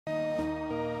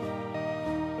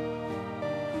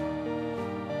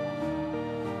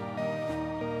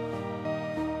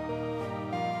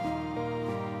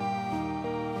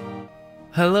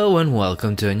Hello and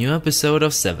welcome to a new episode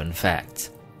of 7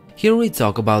 Facts. Here we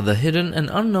talk about the hidden and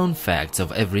unknown facts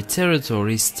of every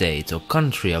territory, state or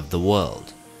country of the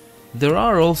world. There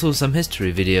are also some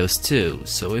history videos too,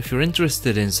 so if you're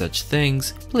interested in such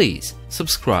things, please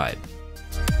subscribe.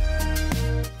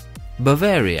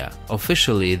 Bavaria,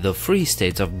 officially the Free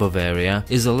State of Bavaria,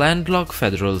 is a landlocked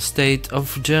federal state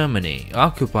of Germany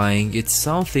occupying its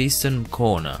southeastern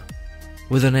corner.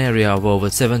 With an area of over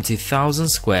 70,000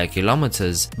 square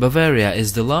kilometers, Bavaria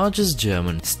is the largest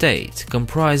German state,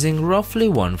 comprising roughly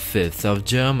 1/5 of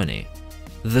Germany.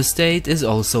 The state is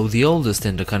also the oldest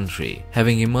in the country,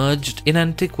 having emerged in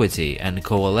antiquity and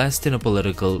coalesced in a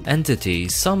political entity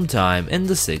sometime in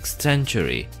the 6th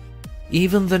century.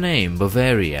 Even the name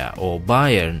Bavaria, or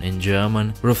Bayern in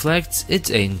German, reflects its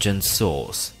ancient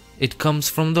source. It comes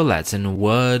from the Latin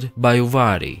word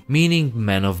Bajuvari, meaning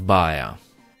men of Baia.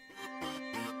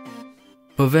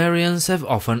 Bavarians have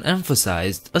often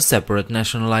emphasized a separate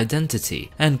national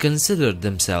identity and considered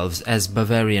themselves as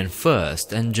Bavarian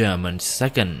first and German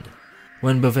second.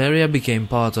 When Bavaria became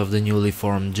part of the newly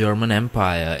formed German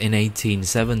Empire in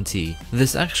 1870,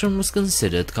 this action was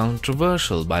considered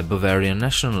controversial by Bavarian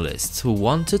nationalists who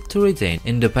wanted to retain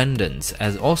independence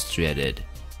as Austria did.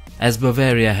 As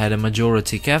Bavaria had a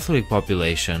majority Catholic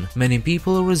population, many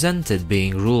people resented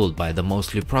being ruled by the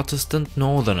mostly Protestant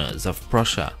northerners of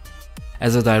Prussia.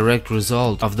 As a direct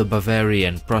result of the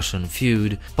Bavarian-Prussian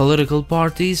feud, political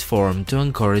parties formed to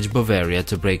encourage Bavaria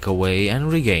to break away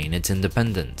and regain its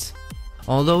independence.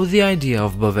 Although the idea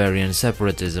of Bavarian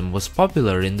separatism was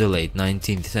popular in the late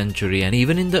 19th century and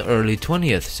even in the early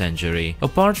 20th century,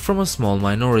 apart from a small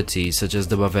minority such as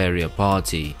the Bavaria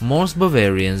Party, most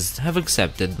Bavarians have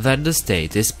accepted that the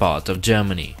state is part of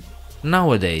Germany.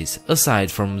 Nowadays, aside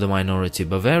from the minority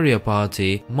Bavaria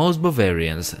Party, most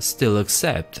Bavarians still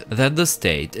accept that the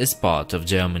state is part of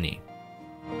Germany.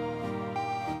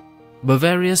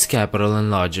 Bavaria's capital and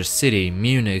largest city,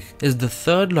 Munich, is the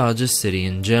third largest city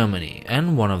in Germany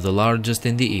and one of the largest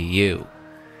in the EU.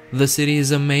 The city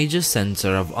is a major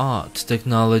center of art,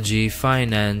 technology,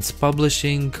 finance,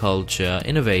 publishing, culture,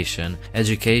 innovation,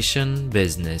 education,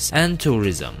 business, and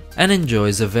tourism, and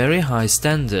enjoys a very high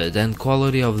standard and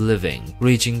quality of living,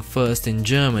 reaching first in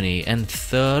Germany and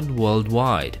third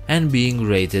worldwide, and being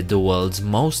rated the world's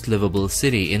most livable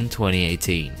city in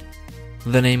 2018.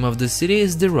 The name of the city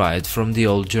is derived from the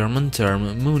old German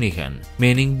term Munichen,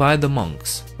 meaning by the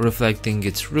monks, reflecting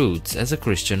its roots as a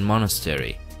Christian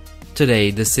monastery.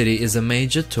 Today, the city is a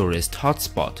major tourist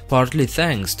hotspot, partly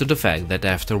thanks to the fact that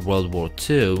after World War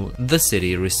II, the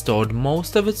city restored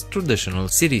most of its traditional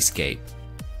cityscape.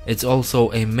 It's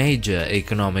also a major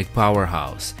economic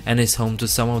powerhouse and is home to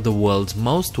some of the world's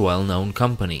most well-known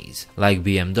companies, like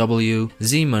BMW,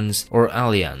 Siemens, or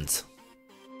Allianz.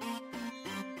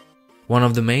 One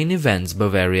of the main events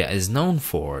Bavaria is known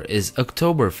for is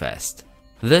Oktoberfest.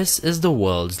 This is the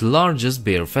world's largest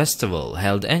beer festival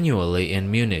held annually in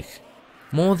Munich.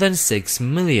 More than 6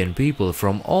 million people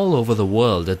from all over the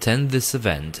world attend this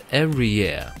event every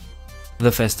year.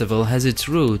 The festival has its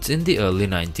roots in the early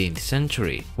 19th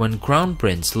century, when Crown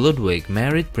Prince Ludwig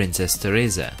married Princess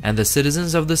Theresa, and the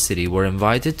citizens of the city were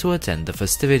invited to attend the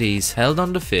festivities held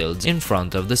on the fields in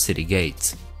front of the city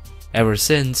gates. Ever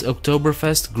since,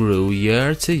 Oktoberfest grew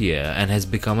year to year and has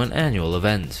become an annual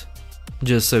event.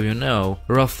 Just so you know,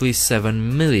 roughly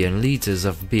 7 million liters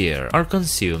of beer are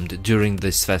consumed during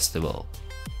this festival.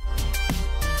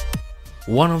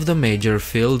 One of the major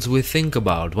fields we think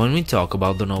about when we talk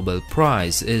about the Nobel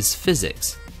Prize is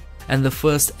physics. And the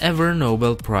first ever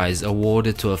Nobel Prize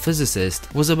awarded to a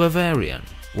physicist was a Bavarian,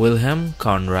 Wilhelm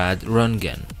Conrad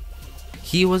Röntgen.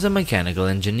 He was a mechanical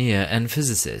engineer and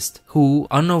physicist who,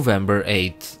 on November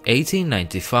 8,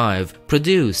 1895,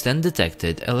 produced and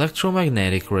detected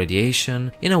electromagnetic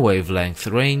radiation in a wavelength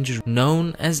range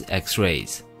known as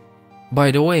X-rays.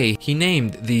 By the way, he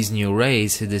named these new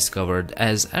rays he discovered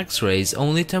as X-rays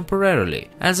only temporarily,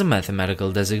 as a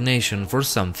mathematical designation for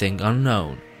something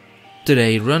unknown.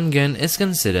 Today, Röntgen is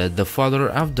considered the father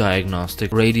of diagnostic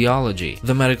radiology,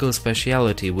 the medical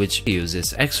specialty which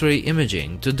uses X-ray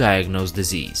imaging to diagnose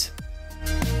disease.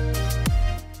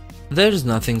 There's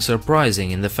nothing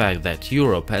surprising in the fact that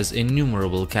Europe has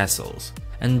innumerable castles,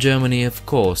 and Germany of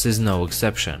course is no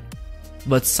exception.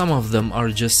 But some of them are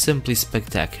just simply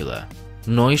spectacular.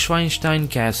 Neuschwanstein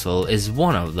Castle is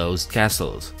one of those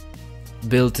castles.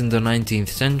 Built in the 19th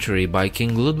century by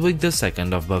King Ludwig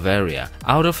II of Bavaria,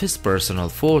 out of his personal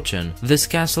fortune, this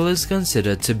castle is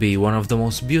considered to be one of the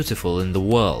most beautiful in the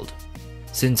world.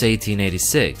 Since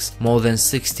 1886, more than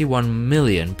 61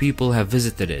 million people have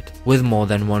visited it, with more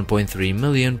than 1.3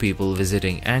 million people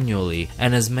visiting annually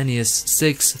and as many as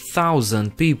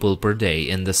 6,000 people per day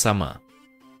in the summer.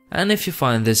 And if you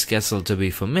find this castle to be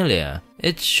familiar,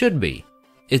 it should be.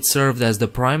 It served as the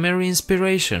primary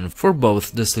inspiration for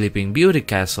both the Sleeping Beauty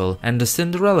castle and the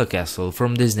Cinderella castle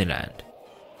from Disneyland.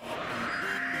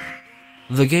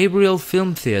 The Gabriel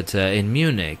Film Theatre in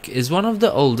Munich is one of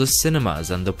the oldest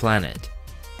cinemas on the planet.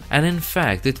 And in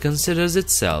fact it considers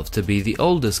itself to be the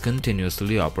oldest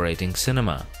continuously operating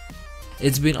cinema.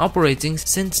 It's been operating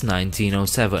since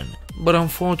 1907, but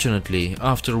unfortunately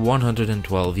after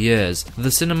 112 years the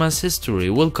cinema's history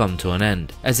will come to an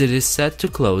end, as it is set to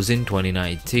close in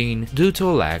 2019 due to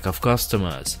a lack of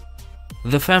customers.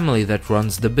 The family that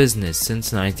runs the business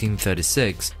since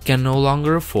 1936 can no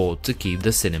longer afford to keep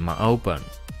the cinema open.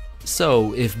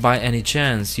 So, if by any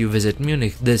chance you visit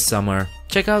Munich this summer,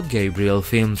 check out Gabriel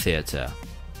Film Theatre.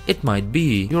 It might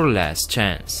be your last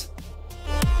chance.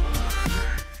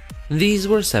 These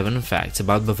were 7 facts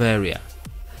about Bavaria.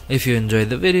 If you enjoyed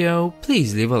the video,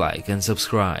 please leave a like and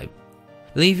subscribe.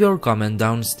 Leave your comment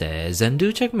downstairs and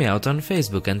do check me out on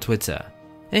Facebook and Twitter.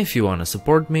 If you wanna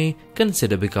support me,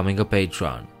 consider becoming a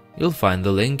patron. You'll find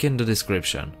the link in the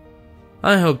description.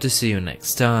 I hope to see you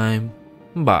next time.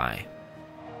 Bye.